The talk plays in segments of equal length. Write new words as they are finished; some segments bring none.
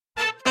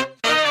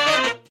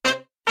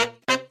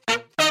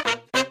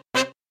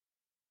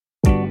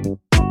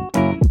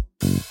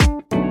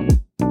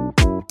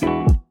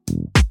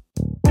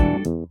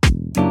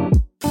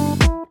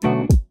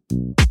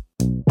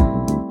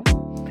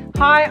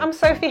Hi, I'm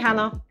Sophie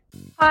Hannah.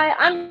 Hi,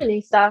 I'm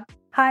Melissa.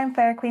 Hi, I'm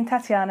Fair Queen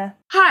Tatiana.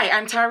 Hi,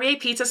 I'm Tarie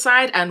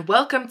Peterside, and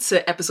welcome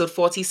to episode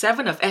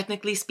 47 of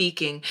Ethnically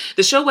Speaking,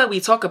 the show where we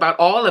talk about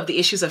all of the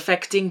issues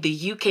affecting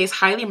the UK's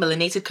highly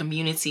melanated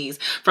communities,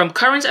 from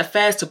current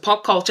affairs to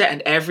pop culture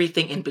and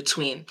everything in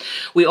between.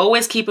 We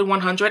always keep it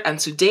 100, and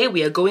today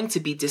we are going to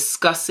be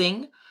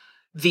discussing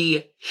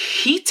the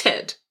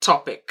heated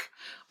topic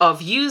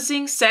of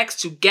using sex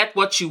to get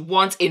what you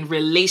want in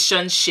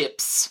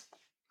relationships.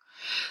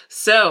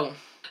 So,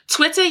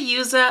 Twitter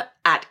user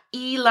at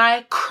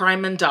Eli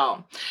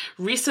Krymendal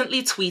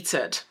recently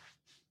tweeted,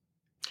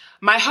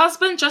 "My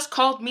husband just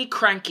called me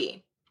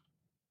cranky,"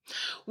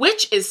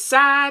 which is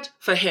sad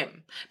for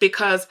him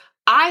because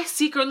I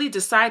secretly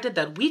decided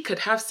that we could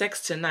have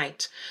sex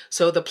tonight.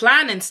 So the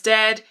plan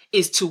instead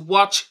is to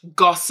watch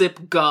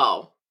Gossip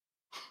Girl.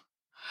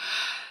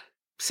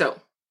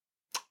 So,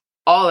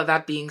 all of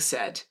that being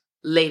said,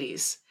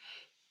 ladies,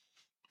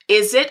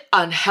 is it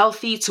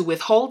unhealthy to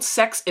withhold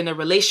sex in a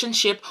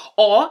relationship,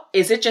 or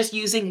is it just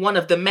using one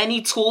of the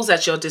many tools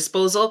at your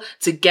disposal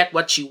to get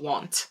what you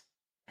want?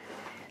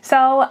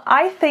 So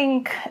I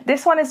think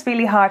this one is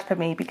really hard for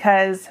me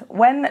because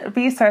when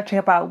researching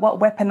about what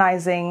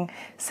weaponizing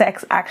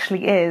sex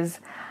actually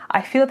is,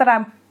 I feel that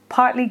I'm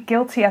partly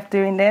guilty of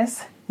doing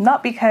this,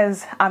 not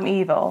because I'm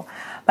evil,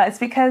 but it's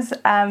because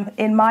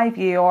in my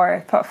view,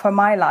 or for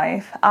my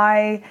life,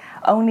 I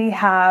only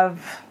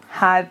have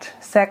had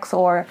sex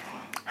or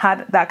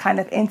had that kind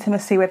of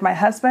intimacy with my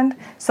husband.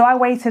 So I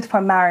waited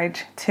for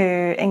marriage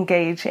to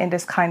engage in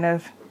this kind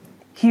of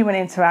human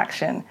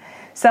interaction.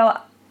 So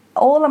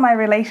all of my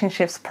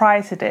relationships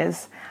prior to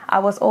this, I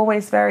was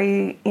always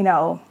very,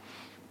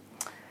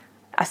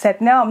 I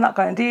said, no, I'm not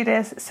going to do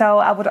this. So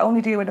I would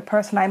only do it with the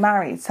person I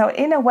married. So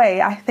in a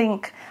way, I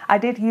think I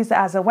did use it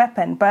as a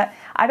weapon, but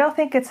I don't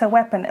think it's a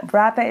weapon.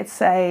 Rather,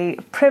 it's a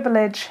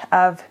privilege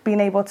of being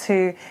able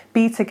to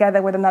be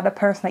together with another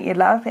person that you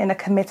love in a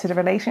committed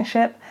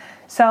relationship.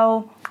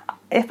 So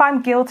if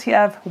I'm guilty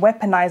of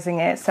weaponizing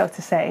it, so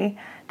to say,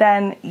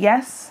 then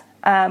yes,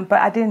 but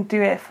I didn't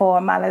do it for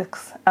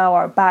malice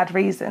or bad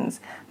reasons,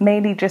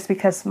 mainly just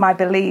because my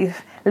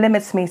belief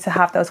limits me to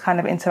have those kind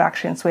of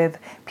interactions with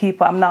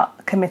people I'm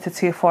not committed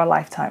to for a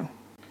lifetime.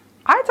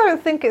 I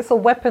don't think it's a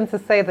weapon to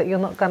say that you're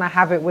not going to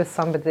have it with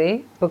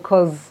somebody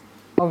because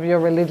of your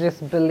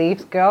religious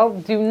beliefs, girl.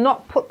 Do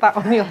not put that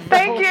on your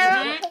Thank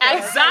you.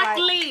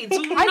 Exactly.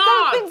 Do not. I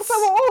don't think so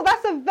at all.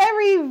 That's a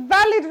very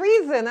valid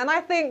reason. And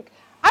I think,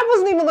 I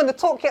wasn't even going to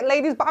talk yet,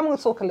 ladies, but I'm going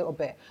to talk a little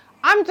bit.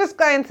 I'm just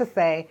going to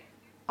say,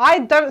 I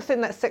don't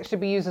think that sex should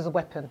be used as a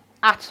weapon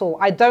at all.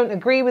 I don't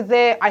agree with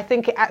it. I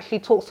think it actually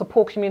talks to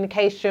poor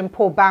communication,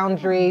 poor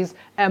boundaries,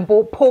 and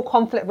poor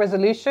conflict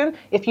resolution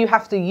if you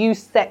have to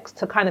use sex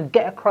to kind of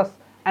get across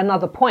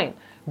another point.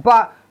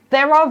 But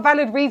there are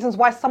valid reasons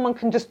why someone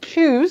can just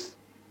choose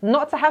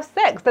not to have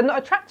sex. They're not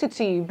attracted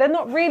to you. They're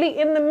not really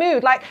in the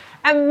mood.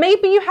 And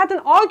maybe you had an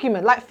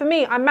argument. Like for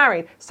me, I'm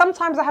married.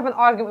 Sometimes I have an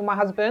argument with my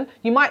husband.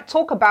 You might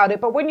talk about it,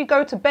 but when you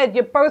go to bed,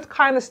 you're both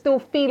kind of still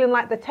feeling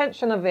like the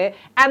tension of it.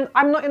 And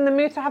I'm not in the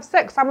mood to have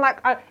sex. I'm like,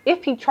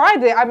 if he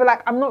tried it, I'd be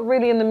like, I'm not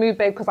really in the mood,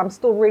 babe, because I'm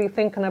still really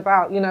thinking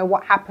about,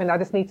 what happened. I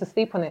just need to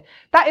sleep on it.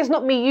 That is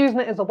not me using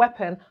it as a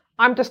weapon.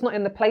 I'm just not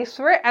in the place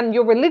for it. And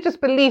your religious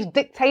beliefs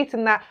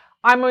dictating that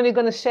I'm only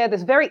going to share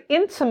this very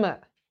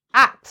intimate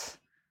act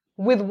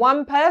with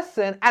one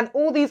person and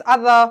all these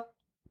other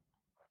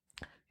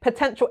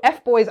potential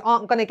F-boys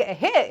aren't going to get a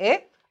hit at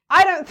it,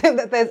 I don't think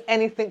that there's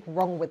anything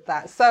wrong with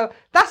that. So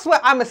that's where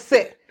I'm going to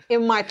sit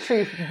in my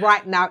truth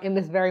right now in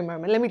this very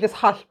moment. Let me just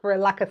hush for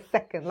like a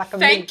second, like a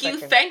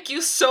millisecond. Thank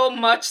you so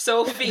much,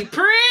 Sophie.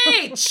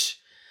 Preach!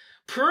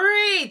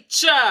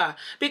 Preach!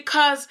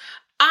 Because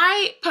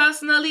I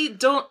personally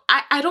don't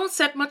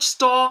set much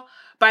store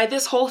by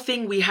this whole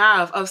thing we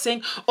have of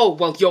saying, oh,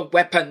 well, you're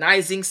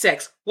weaponizing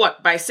sex.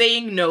 What, by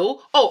saying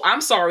no? Oh, I'm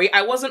sorry,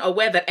 I wasn't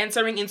aware that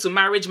entering into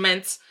marriage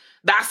meant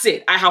that's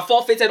it. I have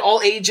forfeited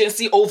all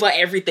agency over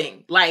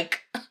everything.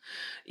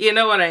 You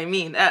know what I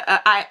mean?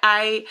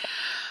 I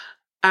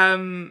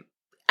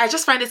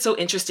just find it so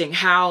interesting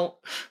how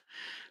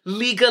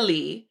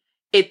legally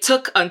it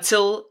took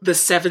until the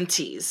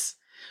 70s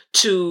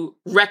to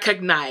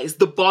recognize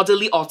the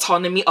bodily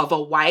autonomy of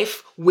a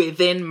wife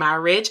within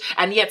marriage.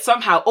 And yet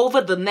somehow over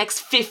the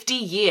next 50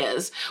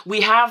 years, we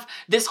have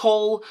this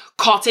whole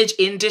cottage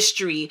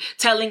industry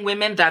telling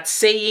women that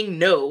saying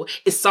no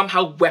is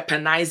somehow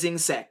weaponizing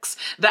sex.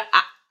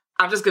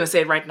 I'm just going to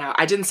say it right now.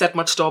 I didn't set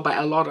much store by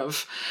a lot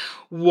of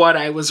what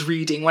I was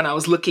reading when I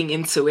was looking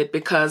into it,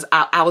 because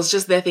I was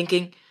just there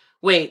thinking,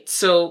 wait,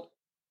 so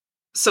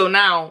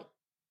now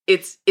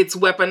it's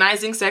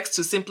weaponizing sex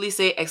to simply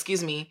say,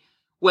 excuse me,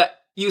 well,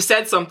 you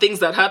said some things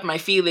that hurt my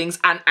feelings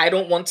and I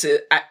don't want to,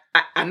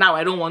 and now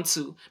I don't want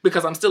to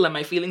because I'm still in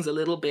my feelings a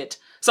little bit.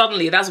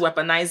 Suddenly that's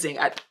weaponizing.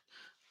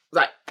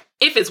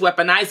 If it's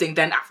weaponizing,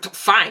 then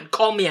fine,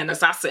 call me an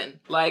assassin.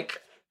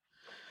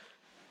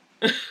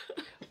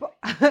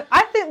 But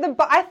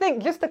I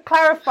think just to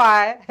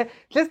clarify,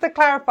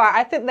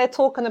 I think they're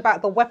talking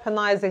about the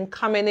weaponizing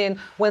coming in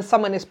when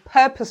someone is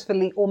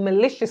purposefully or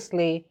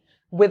maliciously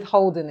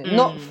withholding it,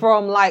 not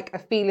from like a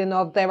feeling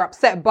of they're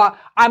upset, but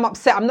I'm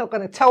upset, I'm not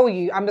going to tell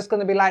you, I'm just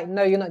going to be like,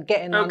 no, you're not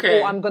getting none,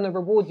 or I'm going to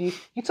reward you.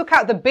 You took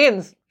out the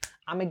bins,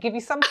 I'm going to give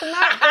you something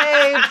out,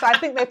 babe. So I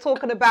think they're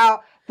talking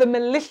about the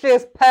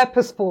malicious,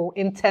 purposeful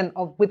intent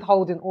of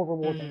withholding or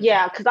rewarding.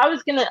 Yeah, because I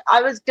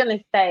was gonna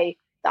say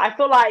that I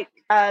feel like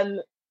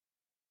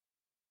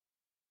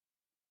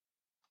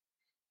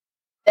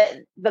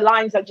the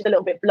lines are just a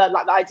little bit blurred,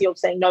 like the idea of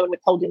saying no and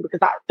withholding, because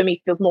that for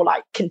me feels more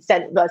like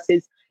consent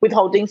versus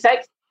withholding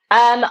sex.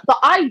 But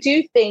I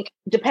do think,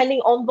 depending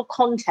on the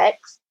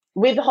context,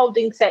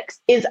 withholding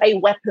sex is a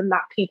weapon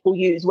that people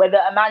use. Whether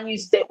a man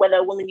uses it, whether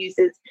a woman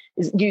uses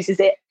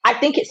it, I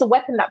think it's a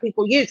weapon that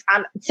people use,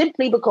 and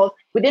simply because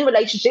within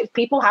relationships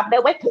people have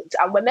their weapons,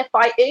 and when they're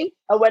fighting,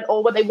 or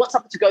when they want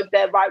something to go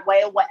their right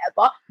way or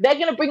whatever, they're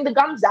going to bring the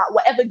guns out,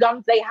 whatever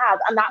guns they have,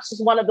 and that's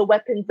just one of the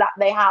weapons that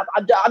they have.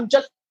 I'm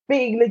just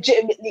being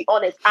legitimately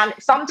honest, and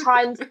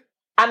sometimes,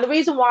 and the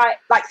reason why,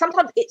 like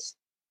sometimes it's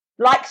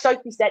like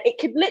Sophie said, it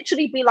could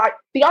literally be like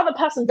the other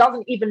person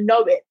doesn't even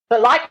know it,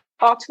 but like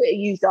our Twitter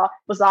user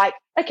was like,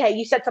 okay,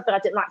 you said something I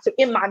didn't like, so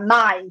in my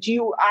mind,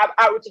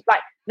 I would just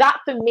like, that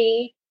for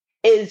me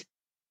is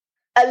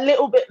a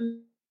little bit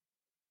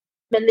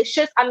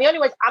malicious. And the only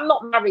way, I'm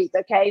not married,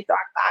 okay, so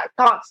I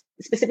can't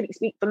specifically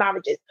speak for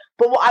marriages,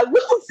 but what I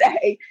will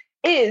say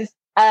is,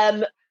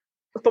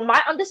 from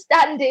my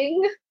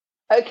understanding,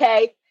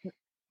 okay,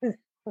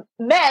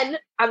 men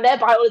and their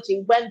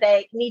biology, when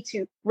they need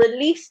to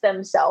release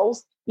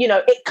themselves,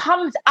 it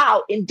comes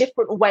out in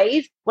different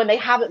ways when they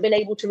haven't been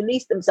able to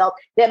release themselves.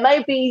 There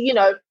may be,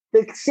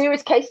 the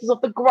serious cases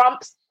of the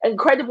grumps,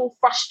 incredible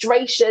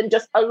frustration,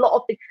 just a lot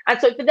of things. And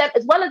so for them,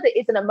 as well as it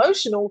is an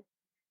emotional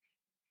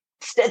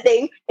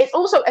thing, it's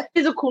also a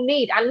physical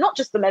need, and not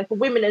just for men, for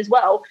women as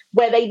well,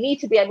 where they need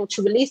to be able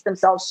to release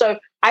themselves. So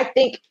I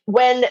think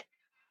when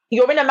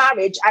you're in a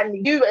marriage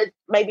and you as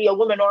maybe a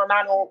woman or a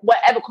man or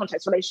whatever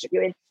context relationship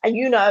you're in,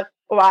 and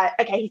all right,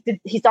 okay,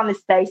 he's done this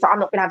today, so I'm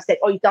not going to have sex,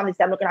 or he's done this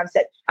today, I'm not going to have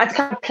sex. And to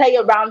kind of play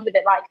around with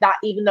it like that,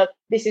 even though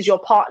this is your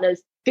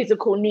partner's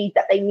physical need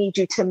that they need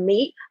you to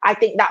meet, I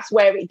think that's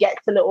where it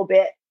gets a little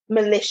bit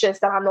malicious,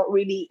 and I'm not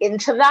really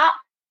into that.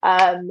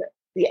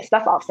 Yes,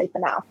 that's what I'll say for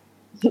now.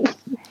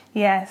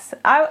 Yes.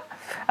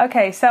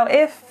 Okay, so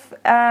if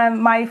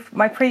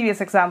my previous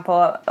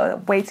example,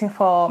 waiting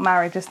for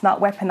marriage is not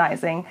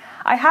weaponizing,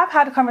 I have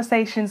had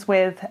conversations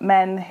with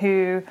men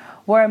who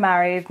were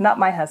married, not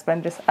my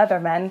husband, just other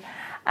men,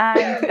 and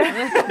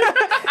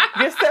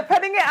just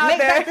putting it out Make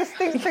there. Make that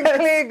distinction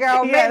clear,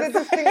 girl. Yes. Make the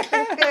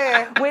distinction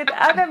clear. With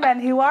other men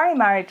who are in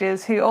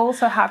marriages who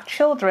also have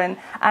children,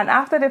 and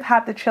after they've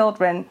had the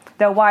children,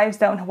 their wives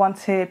don't want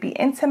to be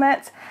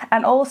intimate,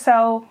 and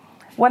also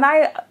when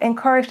I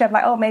encourage them,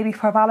 like, oh, maybe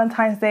for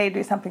Valentine's Day,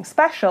 do something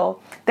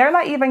special, they're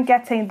not even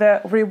getting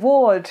the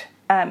reward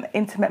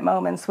intimate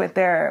moments with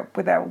their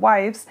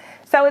wives.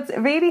 So it's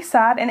really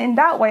sad. And in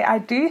that way, I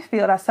do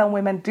feel that some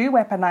women do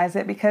weaponize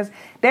it, because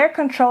they're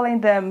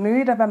controlling the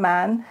mood of a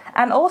man.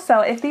 And also,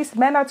 if these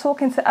men are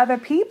talking to other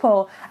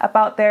people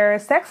about their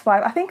sex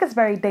life, I think it's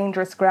very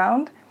dangerous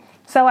ground.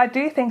 So I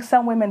do think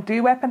some women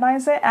do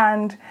weaponize it,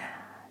 and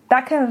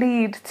that can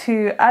lead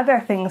to other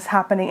things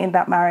happening in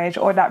that marriage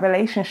or that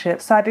relationship.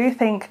 So I do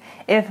think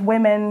if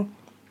women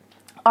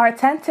are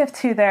attentive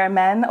to their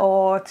men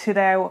or to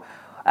their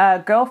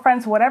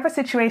girlfriends, whatever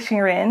situation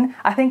you're in,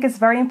 I think it's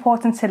very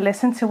important to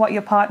listen to what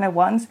your partner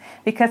wants,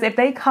 because if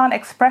they can't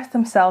express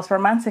themselves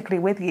romantically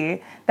with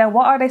you, then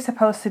what are they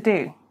supposed to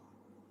do?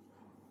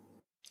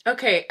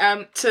 Okay,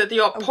 to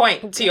your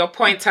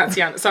point,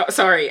 Tatiana.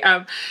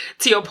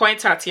 To your point,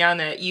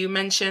 Tatiana, you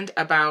mentioned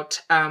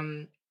about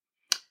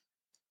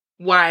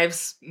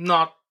wives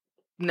not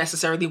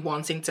necessarily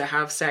wanting to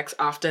have sex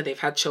after they've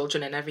had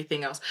children and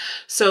everything else.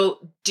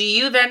 So do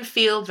you then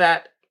feel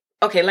that,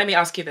 okay, let me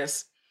ask you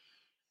this.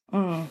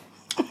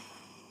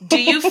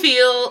 Do you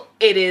feel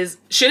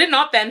should it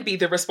not then be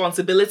the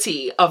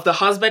responsibility of the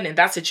husband in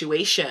that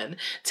situation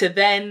to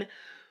then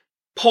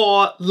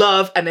pour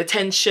love and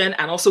attention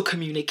and also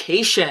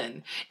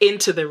communication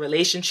into the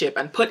relationship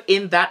and put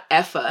in that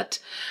effort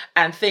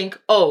and think,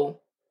 oh,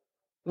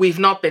 we've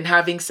not been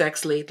having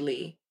sex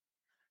lately.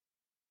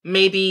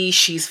 Maybe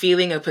she's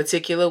feeling a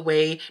particular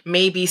way.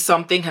 Maybe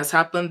something has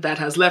happened that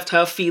has left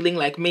her feeling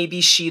like maybe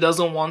she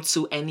doesn't want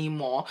to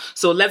anymore.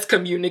 So let's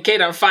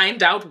communicate and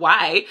find out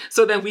why,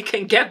 so that we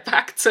can get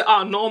back to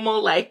our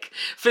normal,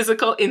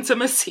 physical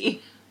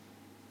intimacy.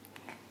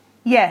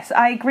 Yes,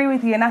 I agree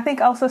with you. And I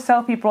think also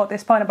Sophie brought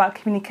this point about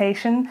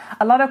communication.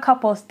 A lot of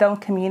couples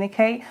don't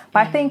communicate.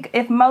 But I think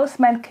if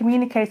most men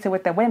communicated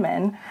with their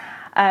women,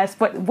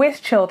 but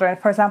with children,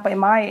 for example, in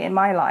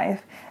my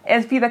life,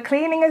 if the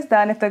cleaning is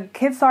done, if the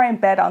kids are in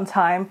bed on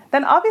time,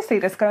 then obviously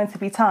there's going to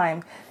be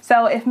time.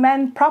 So if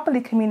men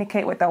properly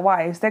communicate with their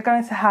wives, they're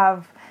going to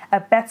have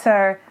a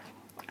better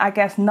I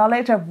guess,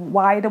 knowledge of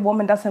why the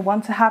woman doesn't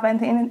want to have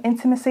any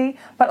intimacy.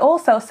 But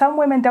also, some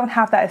women don't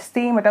have that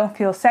esteem or don't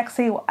feel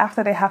sexy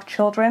after they have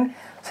children.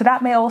 So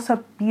that may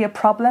also be a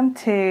problem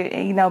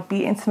to,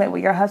 be intimate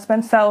with your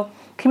husband. So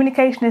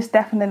communication is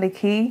definitely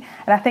key.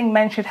 And I think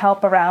men should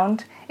help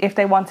around if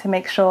they want to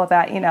make sure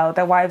that,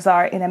 their wives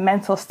are in a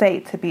mental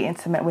state to be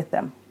intimate with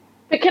them.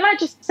 But can I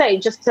just say,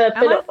 just to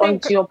put it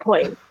onto your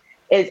point,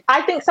 is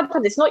I think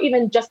sometimes it's not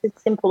even just as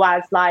simple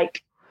as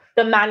like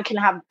the man can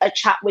have a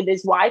chat with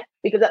his wife,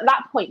 because at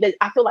that point,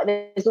 I feel like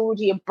there's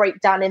already a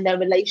breakdown in their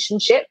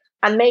relationship.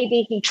 And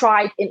maybe he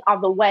tried in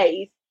other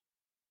ways.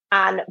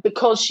 And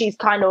because she's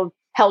kind of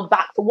held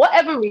back for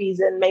whatever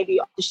reason, maybe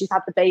after she's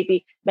had the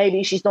baby,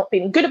 maybe she's not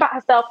feeling good about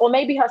herself, or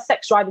maybe her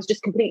sex drive is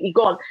just completely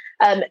gone.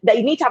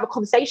 They need to have a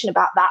conversation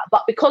about that.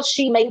 But because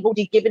she may have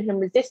already given him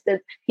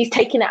resistance, he's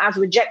taking it as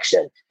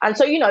rejection. And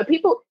so,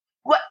 people,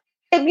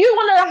 if you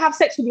want to have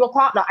sex with your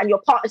partner and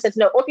your partner says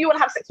no, or if you want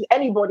to have sex with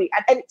anybody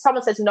and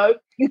someone says no,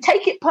 you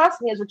take it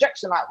personally as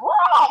rejection. Like,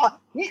 wow,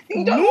 you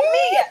don't want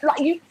me yet. Like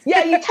you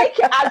take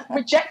it as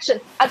rejection.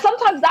 And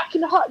sometimes that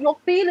can hurt your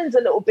feelings a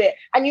little bit.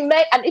 And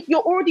if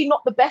you're already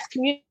not the best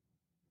communicator,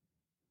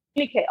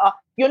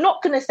 you're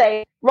not going to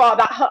say, "Rah,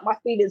 that hurt my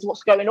feelings.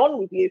 What's going on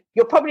with you?"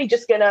 You're probably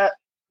just going to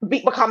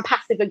become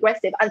passive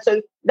aggressive. And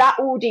so that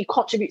already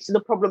contributes to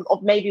the problem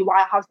of maybe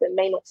why a husband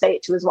may not say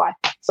it to his wife.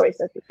 Sorry,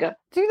 Sophie, go.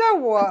 Do you know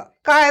what,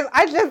 guys?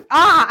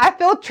 I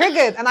feel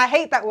triggered, and I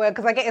hate that word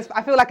because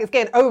I feel like it's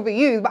getting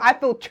overused, but I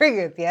feel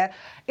triggered, yeah?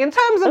 In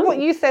terms of what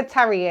you said,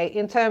 Tarier,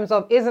 in terms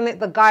of, isn't it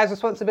the guy's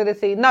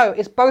responsibility? No,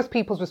 it's both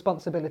people's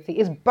responsibility.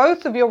 It's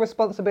both of your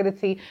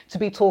responsibility to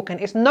be talking.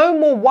 It's no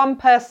more one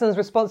person's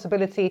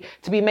responsibility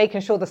to be making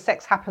sure the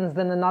sex happens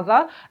than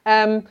another.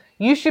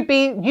 You should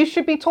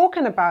be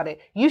talking about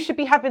it. You should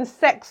be having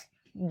sex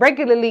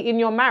regularly in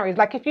your marriage.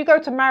 Like if you go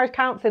to marriage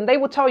counseling, they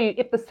will tell you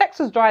if the sex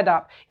has dried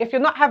up, if you're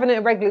not having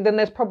it regularly, then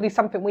there's probably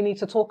something we need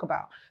to talk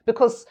about,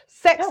 because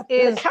sex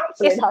is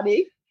counseling,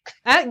 honey.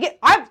 I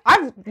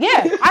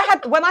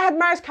had when I had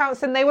marriage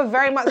counseling, they were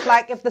very much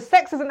like, if the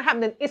sex isn't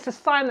happening, it's a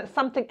sign that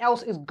something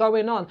else is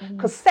going on,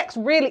 because sex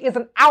really is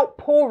an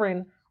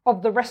outpouring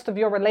of the rest of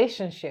your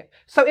relationship.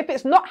 So if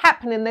it's not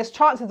happening, there's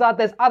chances are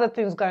there's other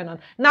things going on.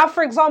 Now,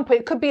 for example,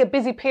 it could be a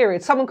busy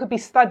period. Someone could be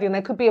studying.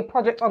 There could be a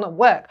project on at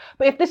work.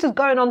 But if this is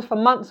going on for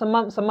months and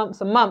months and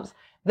months and months,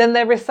 then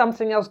there is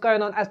something else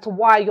going on as to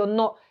why you're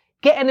not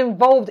getting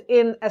involved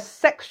in a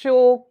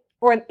sexual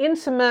or an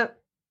intimate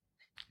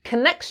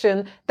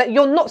connection that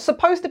you're not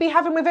supposed to be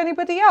having with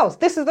anybody else.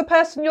 This is the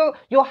person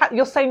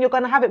you're saying you're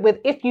going to have it with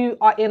if you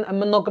are in a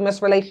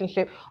monogamous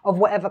relationship of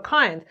whatever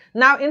kind.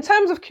 Now, in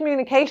terms of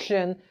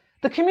communication,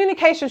 the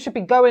communication should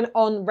be going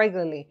on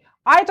regularly.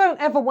 I don't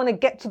ever want to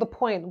get to the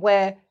point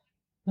where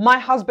my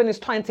husband is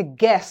trying to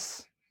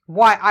guess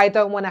why I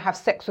don't want to have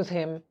sex with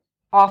him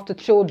after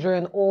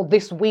children or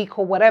this week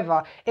or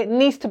whatever. It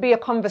needs to be a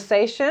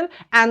conversation.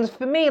 And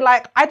for me,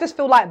 like, I just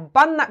feel like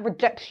bun that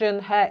rejection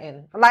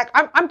hurting. Like,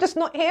 I'm just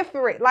not here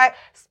for it. Like,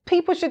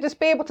 people should just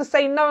be able to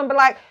say no and be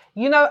like,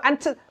 and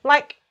to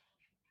like,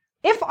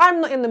 if I'm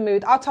not in the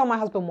mood, I'll tell my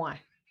husband why.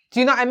 Do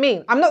you know what I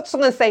mean? I'm not just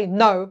going to say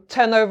no,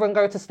 turn over and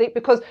go to sleep,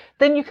 because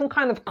then you can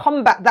kind of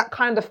combat that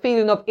kind of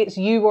feeling of it's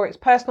you or it's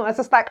personal. It's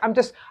just like, I'm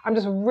just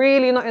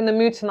really not in the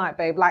mood tonight,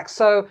 babe. Like,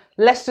 so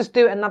let's just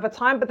do it another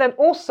time. But then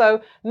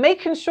also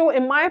making sure,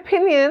 in my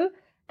opinion,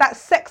 that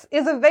sex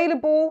is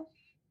available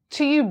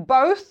to you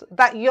both,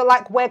 that you're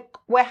like,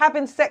 we're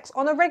having sex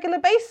on a regular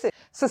basis.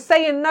 So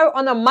saying no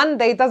on a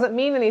Monday doesn't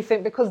mean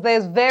anything, because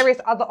there's various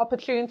other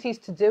opportunities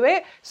to do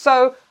it.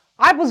 So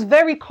I was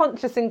very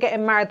conscious in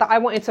getting married that I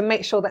wanted to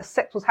make sure that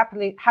sex was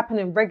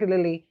happening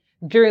regularly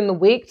during the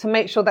week, to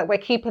make sure that we're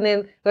keeping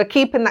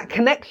that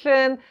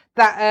connection,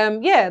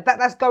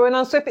 that's going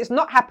on. So if it's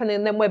not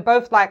happening, then we're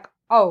both like,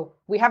 oh,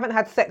 we haven't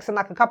had sex in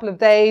like a couple of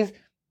days.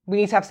 We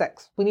need to have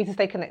sex. We need to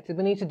stay connected.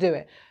 We need to do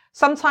it.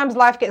 Sometimes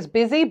life gets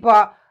busy,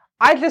 but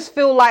I just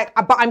feel like,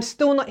 but I'm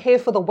still not here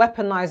for the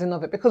weaponizing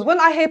of it, because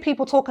when I hear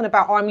people talking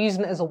about, oh, I'm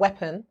using it as a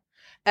weapon,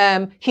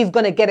 he's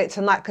going to get it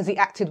tonight because he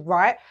acted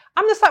right.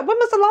 I'm just like, when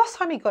was the last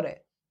time he got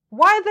it?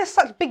 Why are there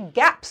such big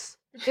gaps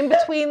in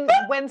between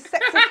when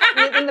sex is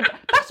happening?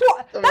 That's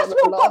what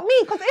got me.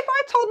 Because if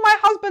I told my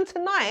husband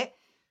tonight,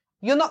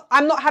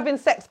 I'm not having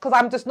sex because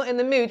I'm just not in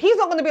the mood, he's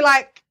not going to be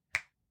like,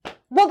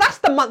 well, that's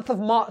the month of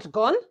March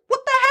gone. What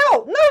the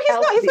hell? No, he's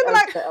not. He's going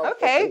to be like,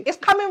 okay, it's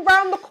coming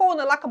round the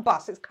corner like a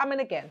bus. It's coming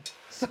again.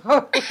 So,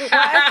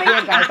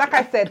 yeah, guys, like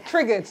I said,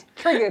 triggered.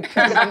 I'm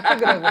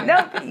triggered over it.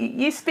 No,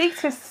 you speak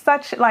to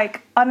such,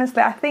 like,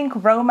 honestly, I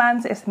think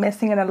romance is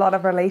missing in a lot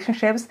of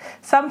relationships.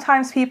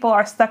 Sometimes people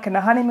are stuck in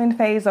the honeymoon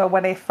phase or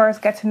when they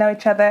first get to know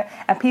each other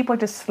and people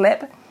just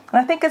slip. And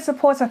I think it's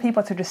important for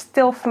people to just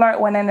still flirt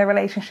when in a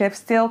relationship,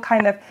 still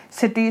kind of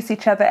seduce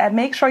each other and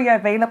make sure you're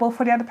available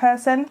for the other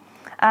person.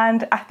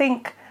 And I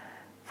think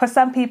for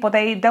some people,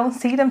 they don't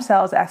see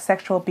themselves as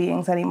sexual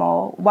beings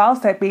anymore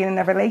whilst they're being in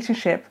a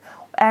relationship.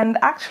 And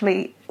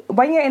actually,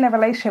 when you're in a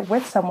relationship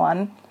with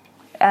someone,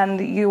 and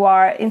you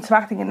are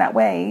interacting in that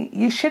way,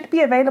 you should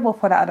be available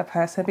for that other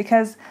person,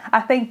 because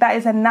I think that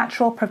is a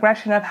natural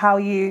progression of how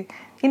you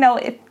know,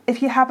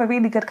 if you have a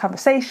really good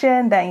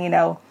conversation, then, you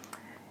know,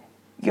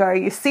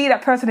 you see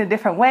that person in a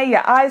different way,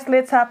 your eyes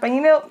lit up, and,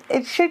 you know,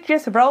 it should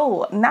just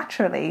roll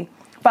naturally.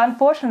 But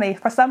unfortunately,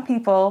 for some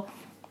people,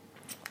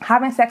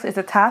 having sex is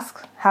a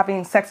task,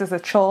 having sex is a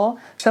chore.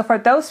 So for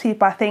those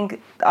people, I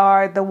think,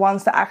 are the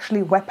ones that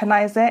actually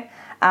weaponize it.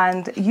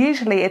 And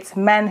usually it's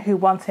men who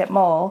want it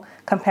more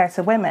compared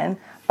to women.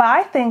 But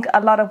I think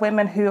a lot of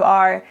women who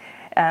are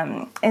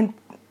in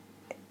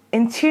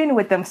tune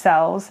with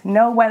themselves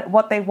know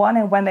what they want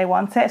and when they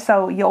want it.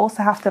 So you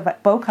also have to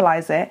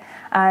vocalize it.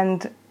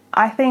 And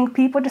I think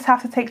people just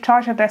have to take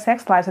charge of their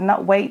sex lives and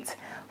not wait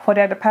for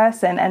the other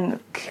person, and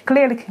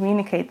clearly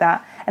communicate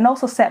that, and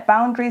also set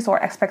boundaries or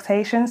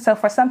expectations. So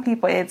for some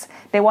people,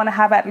 they want to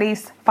have at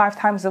least 5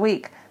 times a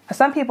week. For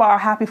some people are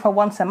happy for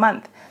once a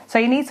month. So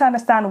you need to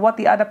understand what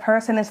the other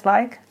person is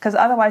like, because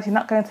otherwise you're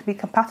not going to be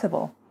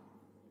compatible.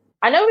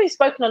 I know we've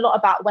spoken a lot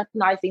about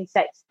weaponizing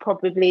sex,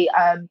 probably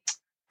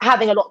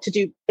having a lot to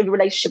do in a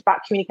relationship about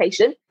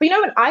communication. But, you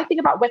know, when I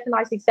think about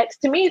weaponizing sex,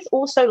 to me, it's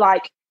also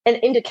like an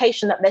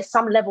indication that there's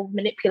some level of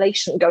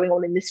manipulation going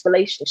on in this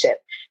relationship.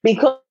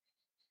 Because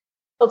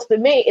for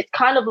me, it's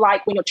kind of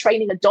like when you're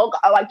training a dog,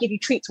 oh, I give you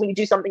treats when you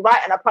do something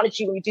right and I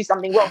punish you when you do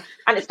something wrong.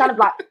 And it's kind of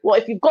like, well,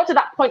 if you've got to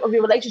that point of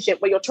your relationship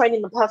where you're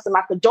training the person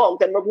like a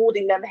dog and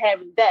rewarding them here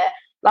and there,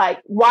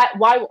 like, why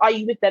are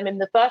you with them in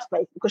the first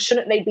place? Because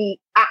shouldn't they be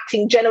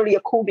acting generally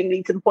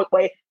accordingly to the point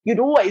where you'd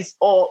always,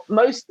 or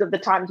most of the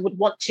times, would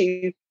want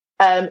to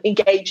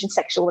engage in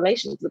sexual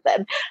relations with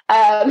them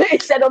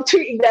instead of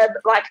treating them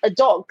like a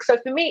dog? So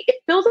for me, it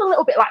feels a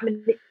little bit like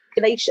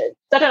manipulation.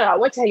 So I don't know. I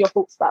want to hear your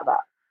thoughts about that.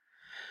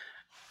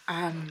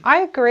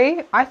 I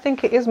agree. I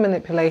think it is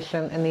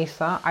manipulation,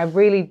 Anissa. I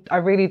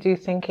really do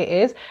think it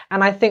is.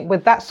 And I think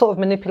with that sort of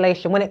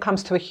manipulation, when it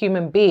comes to a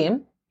human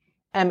being,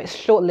 it's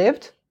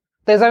short-lived.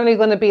 There's only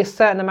going to be a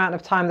certain amount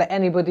of time that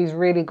anybody's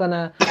really going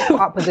to put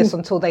up with this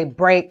until they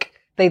break,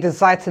 they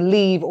decide to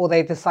leave, or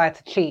they decide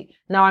to cheat.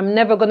 Now, I'm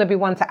never going to be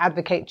one to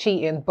advocate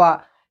cheating,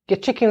 but your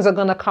chickens are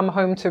going to come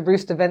home to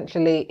roost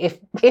eventually if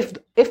this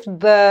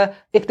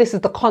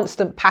is the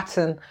constant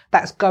pattern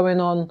that's going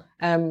on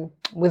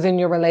within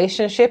your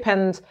relationship.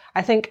 And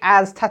I think,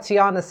 as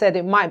Tatiana said,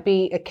 it might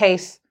be a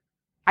case,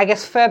 I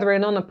guess,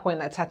 furthering on a point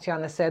that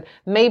Tatiana said,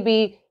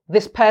 maybe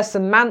this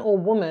person, man or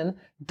woman,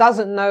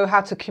 doesn't know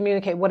how to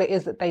communicate what it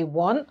is that they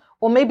want,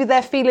 or maybe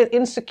they're feeling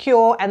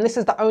insecure and this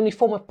is the only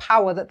form of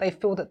power that they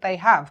feel that they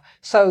have.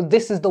 So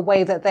this is the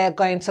way that they're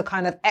going to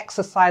kind of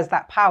exercise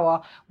that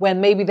power,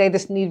 when maybe they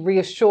just need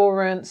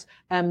reassurance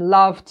and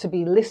love, to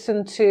be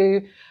listened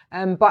to.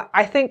 But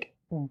I think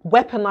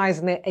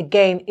weaponizing it,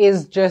 again,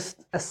 is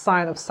just a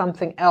sign of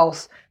something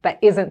else that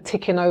isn't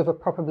ticking over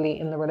properly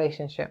in the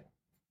relationship.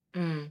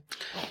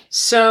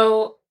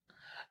 So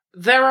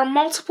there are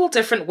multiple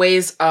different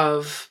ways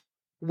of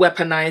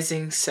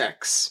weaponizing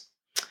sex.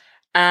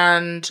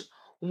 And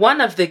one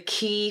of the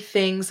key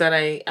things that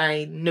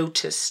I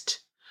noticed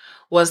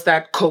was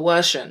that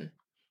coercion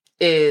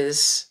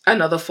is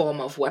another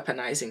form of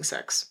weaponizing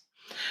sex,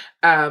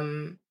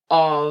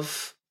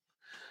 of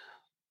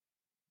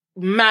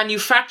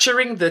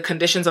manufacturing the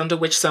conditions under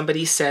which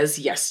somebody says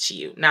yes to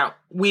you. Now,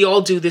 we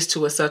all do this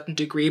to a certain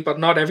degree, but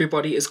not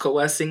everybody is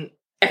coercing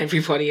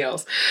everybody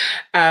else.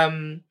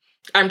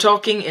 I'm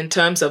talking in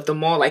terms of the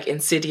more like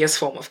insidious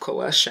form of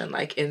coercion,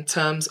 like in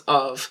terms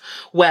of,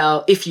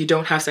 well, if you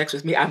don't have sex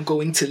with me, I'm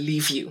going to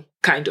leave you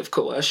kind of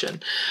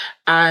coercion.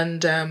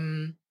 And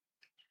I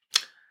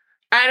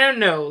don't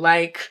know,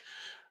 like,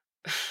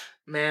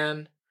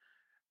 man,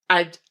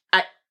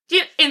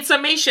 in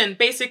summation,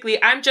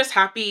 basically, I'm just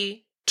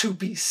happy to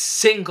be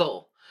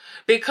single.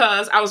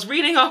 Because I was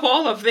reading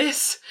all of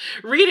this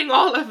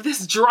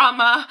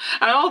drama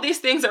and all these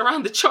things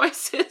around the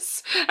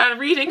choices, and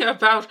reading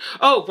about,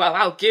 oh, well,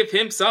 I'll give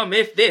him some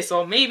if this,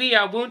 or maybe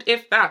I won't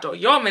if that, or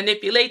you're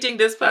manipulating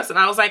this person.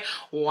 I was like,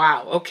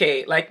 wow,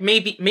 okay, like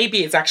maybe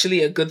it's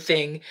actually a good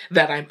thing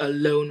that I'm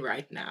alone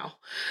right now,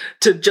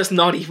 to just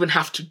not even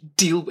have to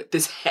deal with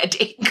this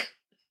headache.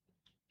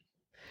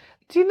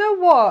 Do you know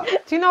what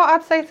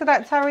I'd say to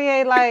that,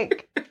 Tarier?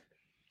 Like,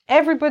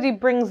 everybody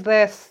brings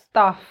their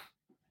stuff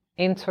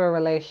into a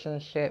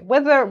relationship,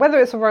 whether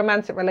it's a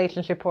romantic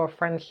relationship or a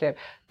friendship.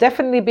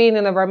 Definitely being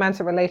in a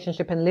romantic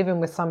relationship and living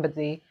with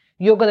somebody,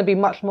 you're going to be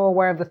much more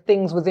aware of the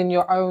things within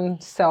your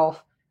own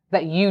self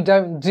that you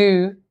don't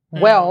do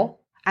well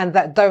and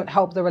that don't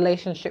help the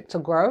relationship to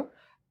grow.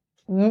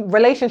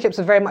 Relationships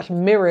are very much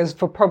mirrors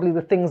for probably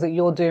the things that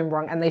you're doing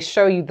wrong, and they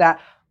show you that,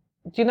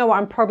 do you know what,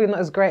 I'm probably not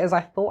as great as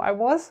I thought I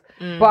was.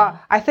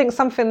 But I think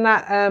something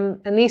that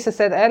Anissa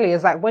said earlier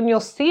is like, when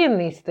you're seeing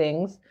these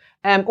things,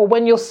 Or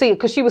when you'll see it,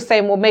 because she was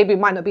saying, well, maybe it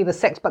might not be the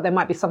sex, but there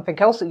might be something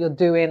else that you're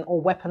doing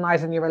or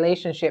weaponizing your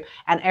relationship,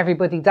 and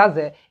everybody does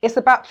it. It's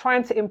about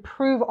trying to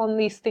improve on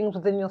these things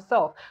within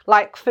yourself.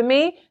 Like for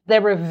me,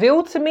 they're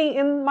revealed to me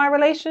in my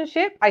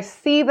relationship. I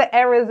see the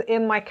errors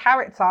in my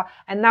character,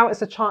 and now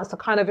it's a chance to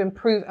kind of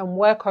improve and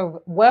work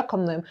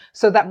on them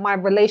so that my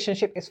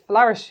relationship is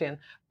flourishing.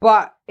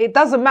 But it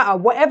doesn't matter.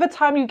 Whatever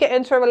time you get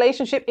into a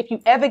relationship, if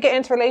you ever get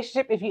into a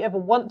relationship, if you ever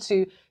want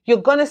to, you're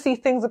going to see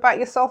things about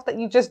yourself that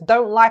you just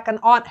don't like and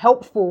aren't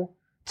helpful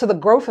to the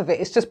growth of it.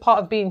 It's just part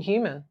of being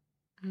human.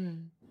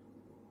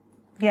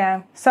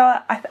 Yeah. So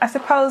I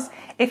suppose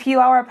if you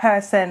are a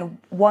person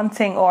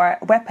wanting or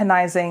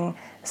weaponizing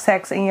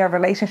sex in your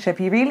relationship,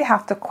 you really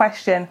have to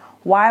question,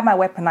 why am I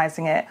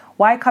weaponizing it?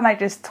 Why can't I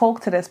just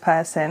talk to this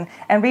person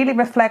and really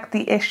reflect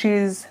the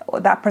issues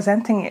that are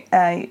presenting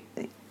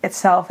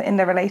itself in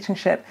the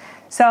relationship?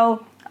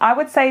 So I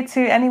would say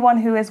to anyone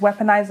who is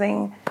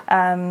weaponizing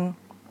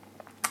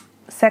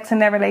sex in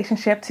their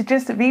relationship to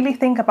just really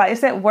think about,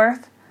 is it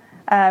worth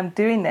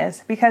doing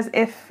this? Because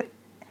if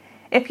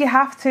you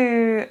have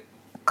to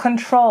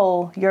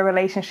control your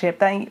relationship,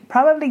 then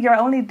probably you're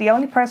the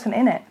only person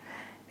in it,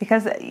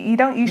 because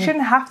you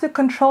shouldn't have to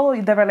control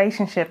the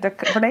relationship. The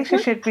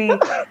relationship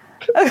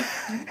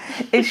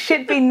it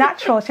should be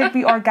natural, it should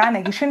be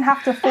organic. You shouldn't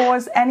have to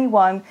force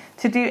anyone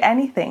to do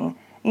anything.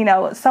 You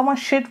know, someone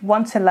should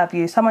want to love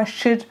you. Someone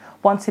should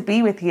want to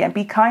be with you and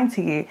be kind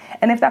to you.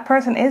 And if that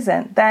person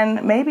isn't,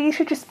 then maybe you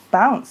should just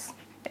bounce.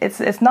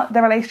 It's not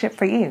the relationship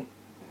for you.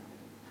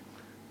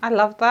 I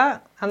love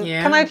that. And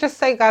Can I just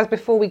say, guys,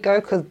 before we go,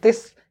 because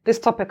this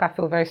topic I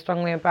feel very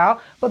strongly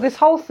about, but this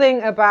whole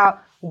thing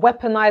about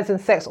weaponizing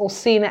sex or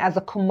seeing it as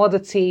a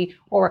commodity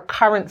or a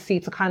currency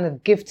to kind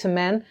of give to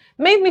men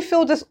made me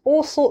feel just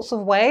all sorts of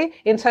way,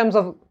 in terms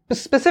of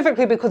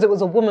specifically because it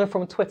was a woman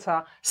from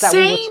Twitter that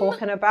we were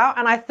talking about.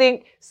 And I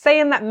think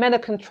saying that men are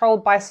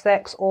controlled by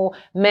sex, or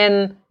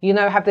men,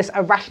 have this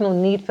irrational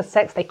need for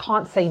sex, they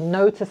can't say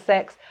no to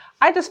sex.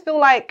 I just feel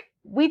like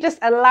we just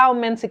allow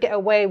men to get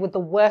away with the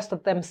worst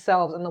of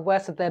themselves and the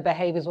worst of their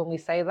behaviors when we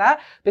say that.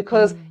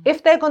 Because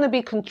if they're going to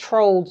be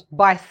controlled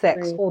by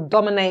sex or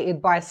dominated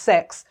by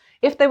sex,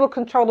 if they were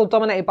controlled or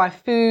dominated by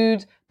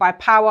food, by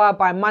power,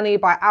 by money,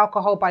 by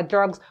alcohol, by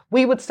drugs,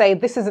 we would say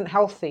this isn't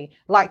healthy.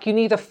 Like, you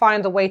need to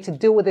find a way to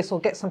deal with this or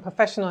get some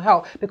professional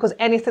help, because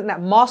anything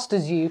that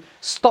masters you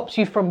stops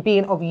you from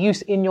being of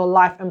use in your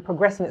life and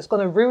progressing. It's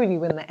going to ruin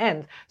you in the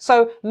end.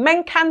 So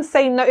men can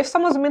say no. If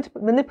someone's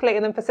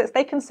manipulating them for sex,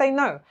 they can say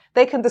no.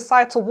 They can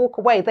decide to walk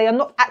away. They are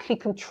not actually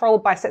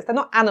controlled by sex. They're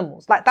not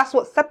animals. Like, that's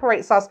what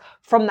separates us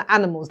from the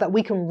animals, that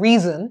we can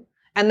reason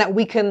and that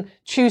we can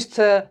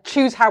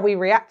choose how we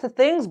react to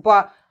things.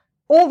 But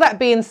all that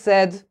being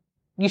said,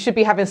 you should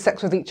be having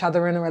sex with each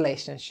other in a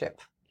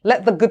relationship.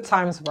 Let the good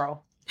times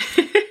roll.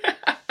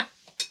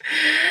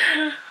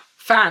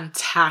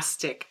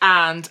 Fantastic.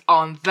 And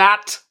on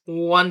that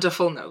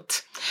wonderful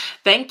note,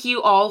 thank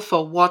you all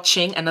for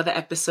watching another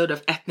episode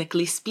of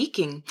Ethnically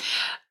Speaking.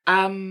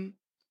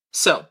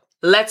 So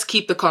let's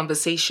keep the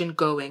conversation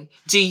going.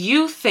 Do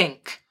you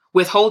think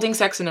withholding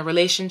sex in a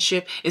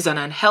relationship is an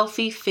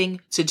unhealthy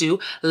thing to do?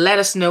 Let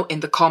us know in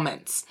the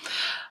comments.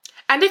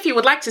 And if you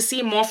would like to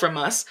see more from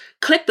us,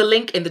 click the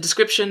link in the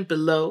description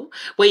below,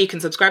 where you can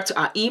subscribe to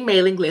our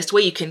emailing list,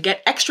 where you can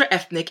get Extra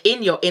Ethnic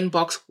in your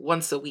inbox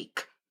once a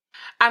week.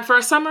 And for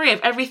a summary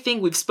of everything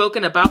we've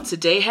spoken about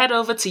today, head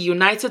over to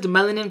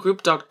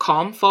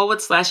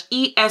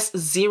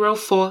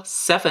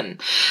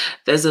unitedmelaningroup.com/ES047.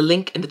 There's a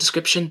link in the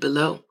description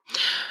below.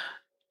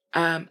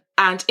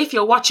 And if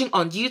you're watching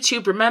on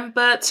YouTube,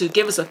 remember to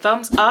give us a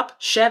thumbs up,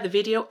 share the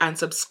video, and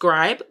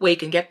subscribe, where you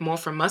can get more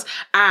from us,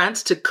 and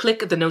to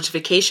click the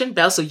notification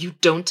bell so you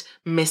don't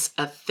miss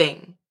a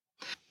thing.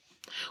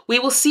 We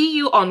will see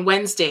you on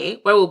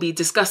Wednesday, where we'll be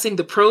discussing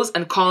the pros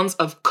and cons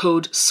of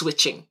code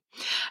switching.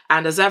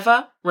 And as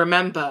ever,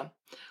 remember,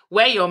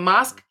 wear your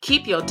mask,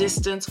 keep your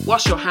distance,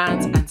 wash your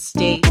hands, and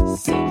stay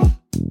safe.